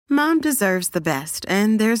Mom deserves the best,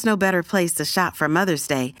 and there's no better place to shop for Mother's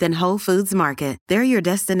Day than Whole Foods Market. They're your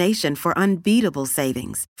destination for unbeatable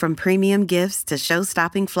savings, from premium gifts to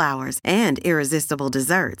show-stopping flowers and irresistible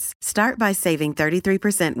desserts. Start by saving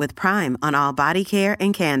 33% with Prime on all body care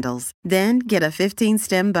and candles. Then get a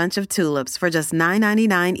 15-stem bunch of tulips for just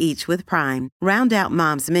 $9.99 each with Prime. Round out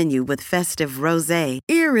Mom's menu with festive rosé,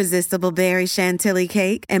 irresistible berry chantilly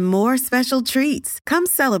cake, and more special treats. Come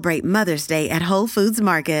celebrate Mother's Day at Whole Foods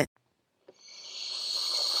Market.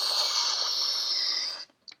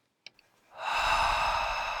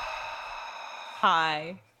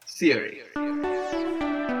 High Theory.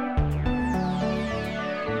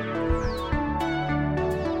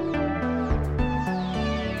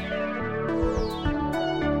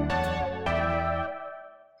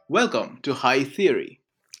 Welcome to High Theory.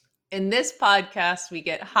 In this podcast, we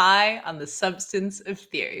get high on the substance of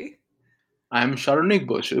theory. I'm Sharonik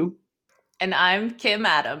Boshu. And I'm Kim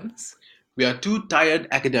Adams. We are two tired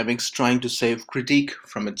academics trying to save critique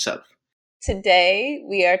from itself. Today,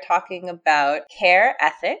 we are talking about care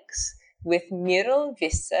ethics with Merel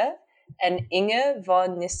Wisse and Inge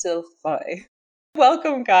van Nistelrooy.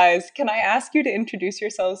 Welcome, guys. Can I ask you to introduce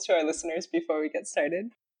yourselves to our listeners before we get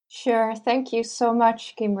started? Sure. Thank you so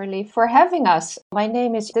much, Kimberly, for having us. My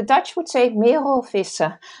name is, the Dutch would say Merel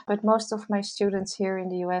Wisse, but most of my students here in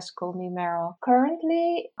the US call me Merel.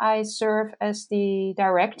 Currently, I serve as the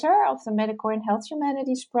director of the Medical and Health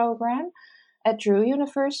Humanities program at Drew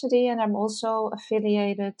University, and I'm also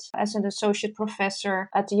affiliated as an associate professor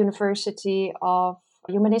at the University of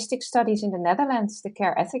Humanistic Studies in the Netherlands, the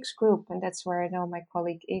Care Ethics Group, and that's where I know my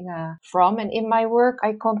colleague Inge from. And in my work,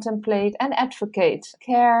 I contemplate and advocate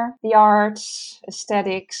care, the arts,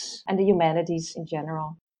 aesthetics, and the humanities in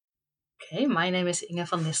general. Okay, my name is Inge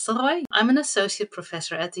van Nistelrooy. I'm an associate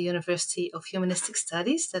professor at the University of Humanistic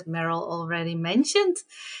Studies that Merel already mentioned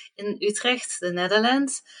in Utrecht, the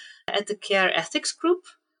Netherlands, at the Care Ethics Group,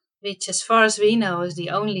 which, as far as we know, is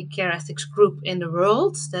the only care ethics group in the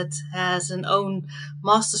world that has an own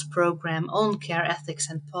master's program on care ethics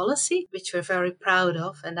and policy, which we're very proud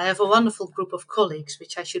of. And I have a wonderful group of colleagues,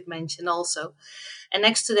 which I should mention also. And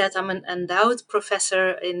next to that, I'm an endowed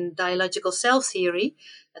professor in dialogical cell theory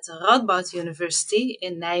at the Radboud University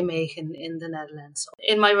in Nijmegen in the Netherlands.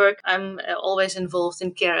 In my work, I'm always involved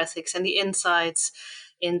in care ethics and the insights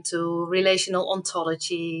into relational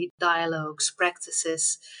ontology, dialogues,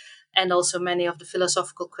 practices, and also many of the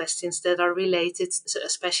philosophical questions that are related,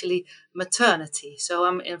 especially maternity. So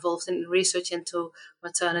I'm involved in research into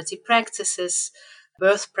maternity practices,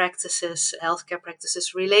 birth practices, healthcare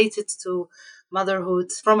practices related to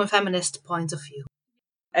motherhood from a feminist point of view.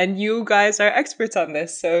 And you guys are experts on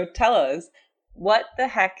this, so tell us, what the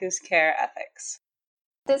heck is care ethics?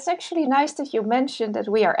 It's actually nice that you mentioned that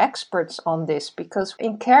we are experts on this, because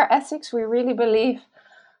in care ethics, we really believe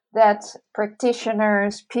that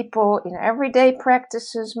practitioners, people in everyday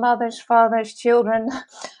practices, mothers, fathers, children,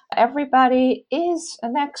 everybody is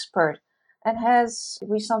an expert and has,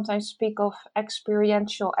 we sometimes speak of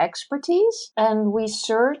experiential expertise, and we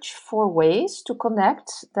search for ways to connect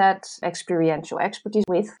that experiential expertise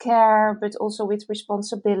with care, but also with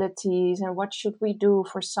responsibilities and what should we do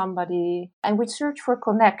for somebody. And we search for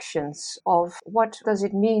connections of what does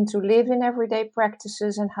it mean to live in everyday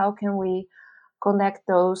practices and how can we connect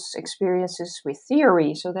those experiences with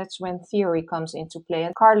theory. So that's when theory comes into play.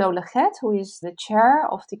 And Carlo Leget, who is the chair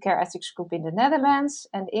of the Care Ethics Group in the Netherlands,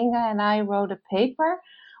 and Inge and I wrote a paper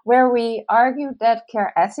where we argued that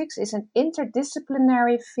care ethics is an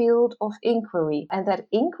interdisciplinary field of inquiry, and that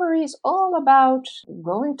inquiry is all about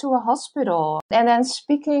going to a hospital and then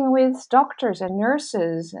speaking with doctors and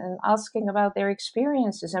nurses and asking about their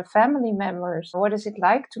experiences and family members. What is it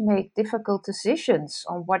like to make difficult decisions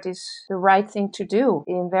on what is the right thing to do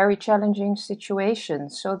in very challenging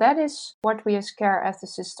situations? So that is what we as care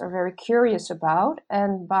ethicists are very curious about,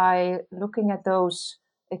 and by looking at those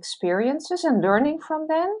experiences and learning from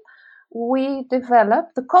them, we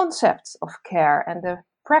develop the concepts of care and the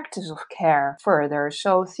practice of care further.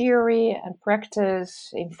 So theory and practice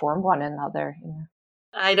inform one another.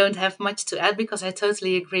 I don't have much to add because I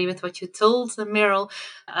totally agree with what you told, Merel.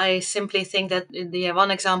 I simply think that the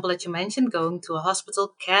one example that you mentioned, going to a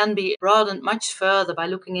hospital, can be broadened much further by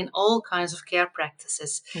looking in all kinds of care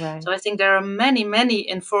practices. Right. So I think there are many, many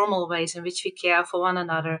informal ways in which we care for one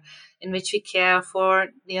another, in which we care for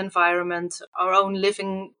the environment, our own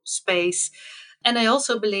living space, And I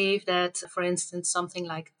also believe that, for instance, something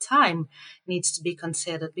like time needs to be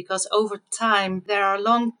considered, because over time there are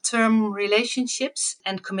long-term relationships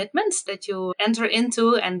and commitments that you enter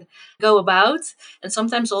into and go about, and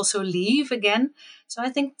sometimes also leave again. So I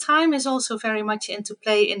think time is also very much into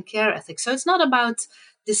play in care ethics. So it's not about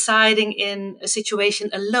deciding in a situation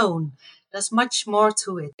alone. There's much more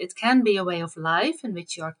to it. It can be a way of life in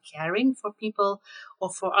which you're caring for people or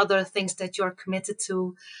for other things that you're committed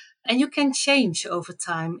to. And you can change over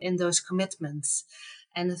time in those commitments.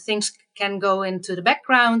 And things can go into the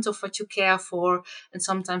background of what you care for, and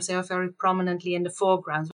sometimes they are very prominently in the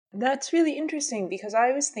foreground. That's really interesting, because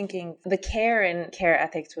I was thinking the care in care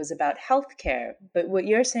ethics was about healthcare. But what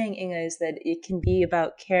you're saying, Inge, is that it can be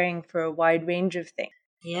about caring for a wide range of things.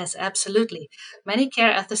 Yes, absolutely. Many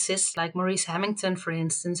care ethicists, like Maurice Hamilton, for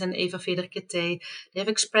instance, and Eva Veder-Kete, they've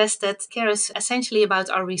expressed that care is essentially about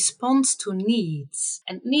our response to needs.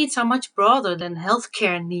 And needs are much broader than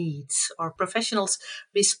healthcare needs or professionals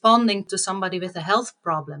responding to somebody with a health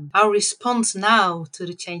problem. Our response now to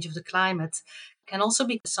the change of the climate can also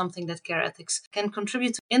be something that care ethics can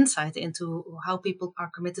contribute to insight into how people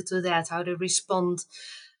are committed to that, how they respond,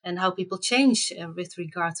 and how people change with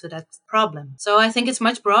regard to that problem. So I think it's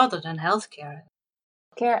much broader than healthcare.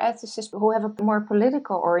 Care ethicists who have a more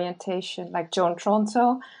political orientation, like Joan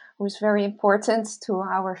Tronto, who is very important to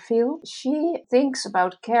our field, she thinks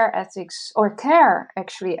about care ethics, or care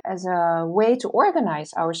actually, as a way to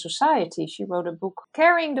organize our society. She wrote a book,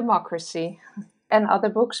 Caring Democracy, and other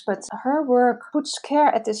books, but her work puts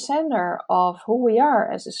care at the center of who we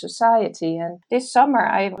are as a society. And this summer,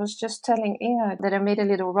 I was just telling Inge that I made a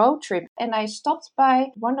little road trip, and I stopped by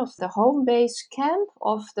one of the home base camp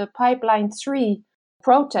of the Pipeline 3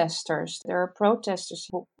 protesters. There are protesters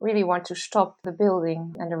who really want to stop the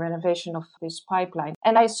building and the renovation of this pipeline.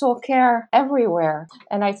 And I saw care everywhere.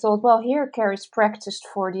 And I thought, well, here care is practiced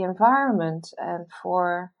for the environment and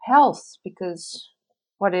for health, because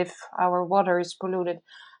what if our water is polluted?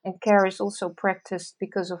 And care is also practiced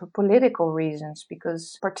because of political reasons,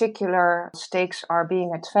 because particular stakes are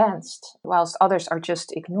being advanced, whilst others are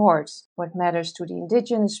just ignored. What matters to the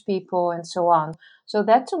indigenous people and so on. So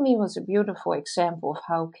that to me was a beautiful example of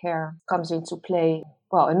how care comes into play.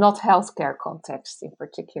 Well, in not healthcare context in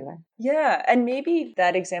particular. Yeah, and maybe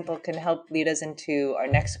that example can help lead us into our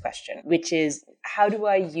next question, which is, how do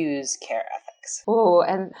I use care ethics? Oh,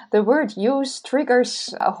 and the word use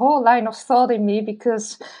triggers a whole line of thought in me,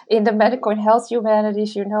 because in the medical and health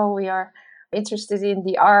humanities, we are interested in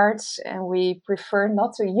the arts, and we prefer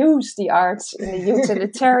not to use the arts in a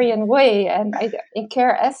utilitarian way. And in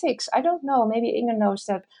care ethics, I don't know, maybe Inge knows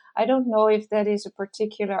that. I don't know if that is a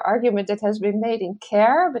particular argument that has been made in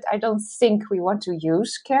care, but I don't think we want to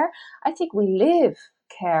use care. I think we live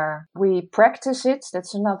care. We practice it,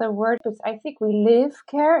 that's another word, but I think we live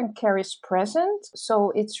care, and care is present.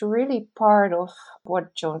 So it's really part of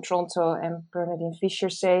what Joan Tronto and Bernardine Fisher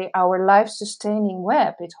say, our life-sustaining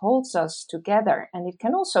web. It holds us together, and it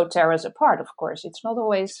can also tear us apart, of course. It's not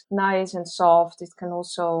always nice and soft, it can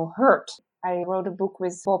also hurt. I wrote a book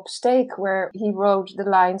with Bob Stake where he wrote the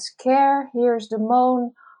lines, care, here's the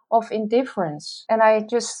moan of indifference. And I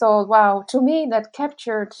just thought, wow, to me that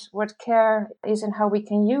captured what care is and how we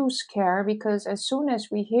can use care, because as soon as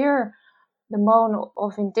we hear the moan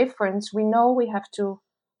of indifference, we know we have to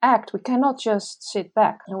act. We cannot just sit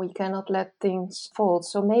back, and we cannot let things fall.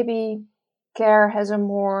 So maybe care has a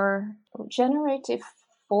more generative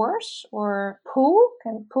force or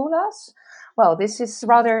can pull us. Well, this is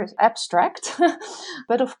rather abstract,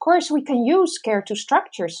 but of course we can use care to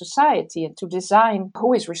structure society and to design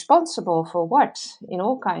who is responsible for what in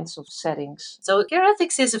all kinds of settings. So care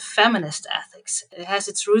ethics is a feminist ethics. It has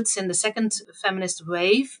its roots in the second feminist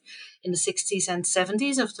wave in the 60s and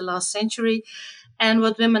 70s of the last century. And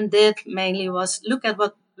what women did mainly was look at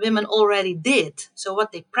what women already did, so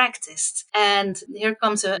what they practiced. And here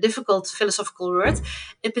comes a difficult philosophical word.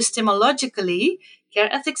 Epistemologically,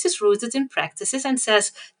 care ethics is rooted in practices and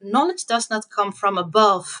says knowledge does not come from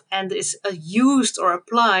above and is used or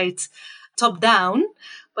applied top down,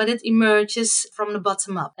 but it emerges from the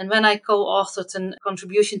bottom up. And when I co-authored a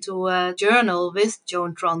contribution to a journal with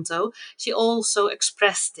Joan Tronto, she also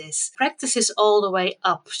expressed this. Practice is all the way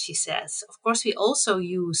up, she says. Of course, we also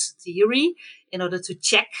use theory in order to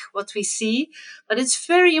check what we see, but it's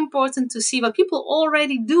very important to see what people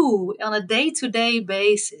already do on a day-to-day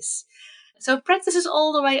basis. So practice is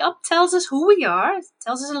all the way up, tells us who we are,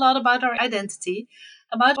 tells us a lot about our identity,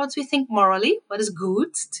 about what we think morally, what is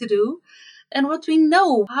good to do, and what we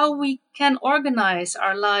know, how we can organize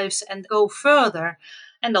our lives and go further.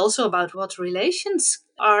 and also about what relations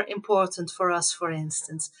are important for us, for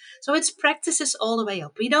instance. So it's practices all the way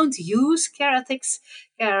up. We don't use care ethics.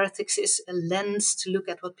 Care ethics is a lens to look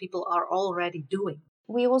at what people are already doing.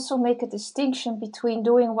 We also make a distinction between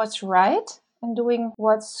doing what's right and doing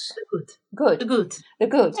what's Good. good. The good. The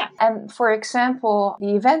good. Yeah. And for example,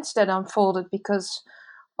 the events that unfolded because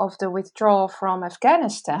of the withdrawal from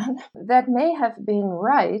Afghanistan, that may have been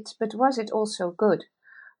right, but was it also good?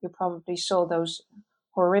 You probably saw those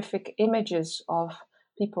horrific images of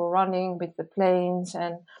people running with the planes.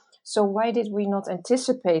 And so why did we not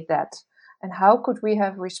anticipate that? And how could we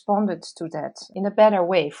have responded to that in a better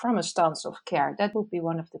way from a stance of care? That would be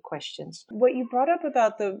one of the questions. What you brought up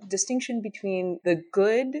about the distinction between the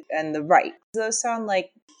good and the right, those sound like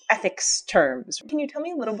ethics terms. Can you tell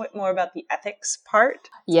me a little bit more about the ethics part?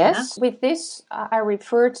 Yes, with this, I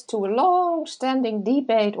referred to a long-standing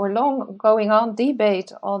debate or long-going-on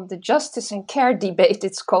debate on the justice and care debate,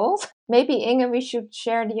 it's called. Maybe, Inge, we should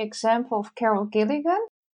share the example of Carol Gilligan.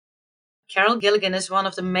 Carol Gilligan is one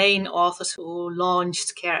of the main authors who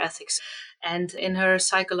launched care ethics. And in her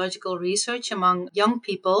psychological research among young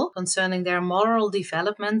people concerning their moral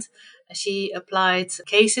development, she applied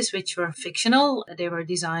cases which were fictional. They were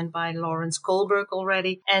designed by Lawrence Kohlberg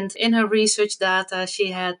already. And in her research data,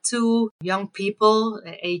 she had two young people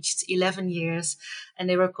aged 11 years, and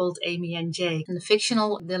they were called Amy and Jake. And the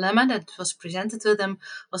fictional dilemma that was presented to them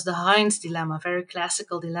was the Heinz dilemma, very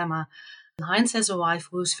classical dilemma. Heinz has a wife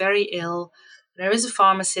who's very ill. There is a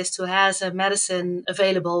pharmacist who has a medicine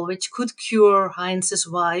available which could cure Heinz's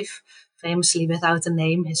wife, famously without a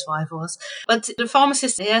name, his wife was. But the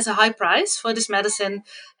pharmacist has a high price for this medicine,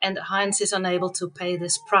 and Heinz is unable to pay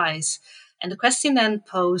this price. And the question then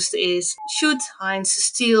posed is, should Heinz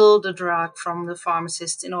steal the drug from the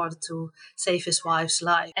pharmacist in order to save his wife's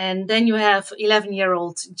life? And then you have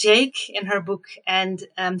 11-year-old Jake in her book, and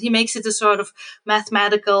he makes it a sort of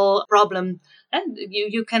mathematical problem. And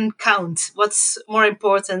you can count what's more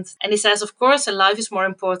important. And he says, of course, a life is more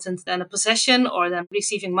important than a possession or than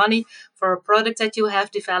receiving money for a product that you have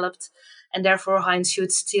developed. And therefore, Heinz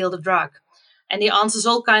should steal the drug. And he answers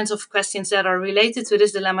all kinds of questions that are related to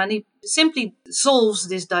this dilemma. And he simply solves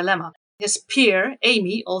this dilemma. His peer,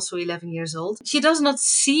 Amy, also 11 years old, she does not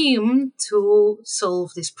seem to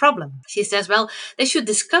solve this problem. She says, well, they should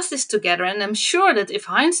discuss this together. And I'm sure that if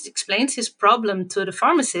Heinz explains his problem to the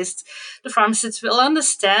pharmacist will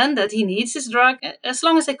understand that he needs this drug. As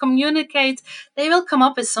long as they communicate, they will come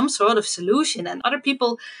up with some sort of solution. And other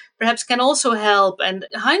people perhaps can also help. And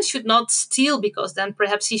Heinz should not steal, because then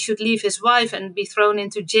perhaps he should leave his wife and be thrown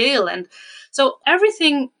into jail. And so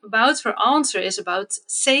everything about her answer is about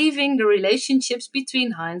saving the relationships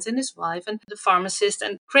between Heinz and his wife and the pharmacist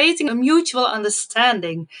and creating a mutual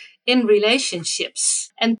understanding in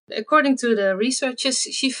relationships. And according to the researchers,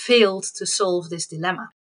 she failed to solve this dilemma.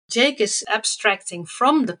 Jake is abstracting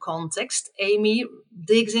from the context. Amy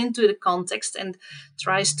digs into the context and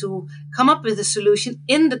tries to come up with a solution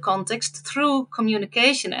in the context through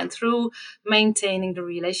communication and through maintaining the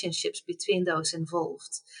relationships between those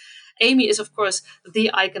involved. Amy is, of course,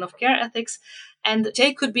 the icon of care ethics, and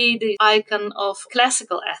Jake could be the icon of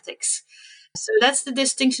classical ethics. So that's the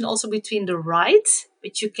distinction also between the right,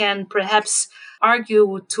 which you can perhaps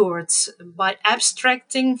argue towards by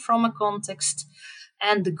abstracting from a context,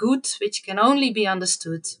 and the good, which can only be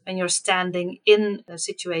understood when you're standing in a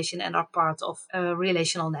situation and are part of a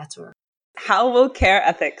relational network. How will care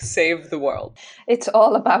ethics save the world? It's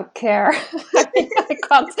all about care.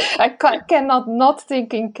 I cannot not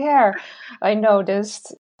think in care. I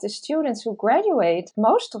noticed the students who graduate,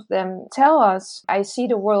 most of them tell us, I see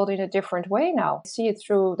the world in a different way now. I see it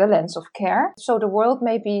through the lens of care. So the world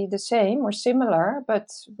may be the same or similar, but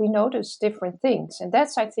we notice different things. And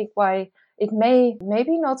that's, I think, why it may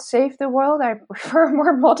maybe not save the world. I prefer a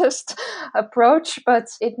more modest approach, but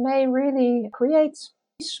it may really create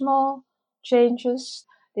small changes.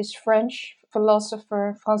 This French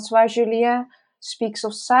philosopher François Julien speaks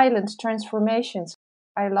of silent transformations.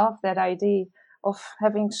 I love that idea of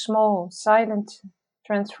having small, silent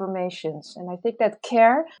transformations. And I think that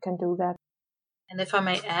care can do that. And if I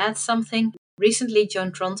may add something, recently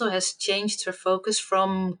Joan Tronto has changed her focus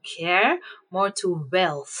from care more to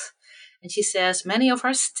wealth. And she says many of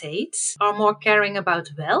our states are more caring about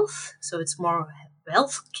wealth, so it's more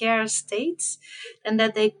wealth care states, than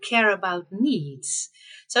that they care about needs.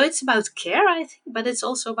 So it's about care, I think, but it's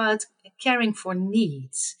also about caring for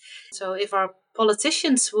needs. So if our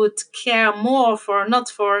politicians would care more for not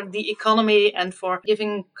for the economy and for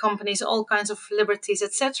giving companies all kinds of liberties,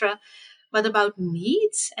 etc., but about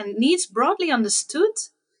needs, and needs broadly understood,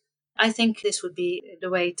 I think this would be the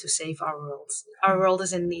way to save our world. Our world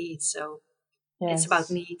is in need, so it's about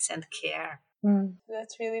needs and care.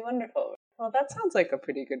 That's really wonderful. Well, that sounds like a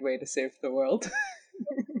pretty good way to save the world.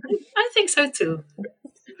 I think so too.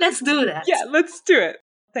 Let's do that. Yeah, let's do it.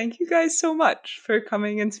 Thank you guys so much for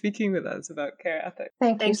coming and speaking with us about care ethics.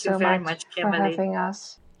 Thank you so very much for Kimberly. having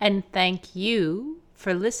us. And thank you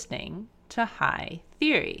for listening to High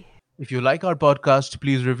Theory. If you like our podcast,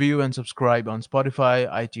 please review and subscribe on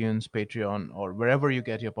Spotify, iTunes, Patreon, or wherever you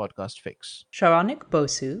get your podcast fix. Sharonik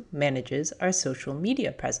Bosu manages our social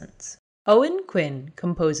media presence. Owen Quinn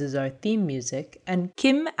composes our theme music, and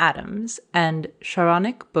Kim Adams and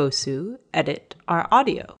Sharonik Bosu edit our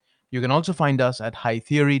audio. You can also find us at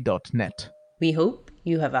hightheory.net. We hope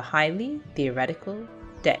you have a highly theoretical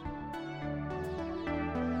day.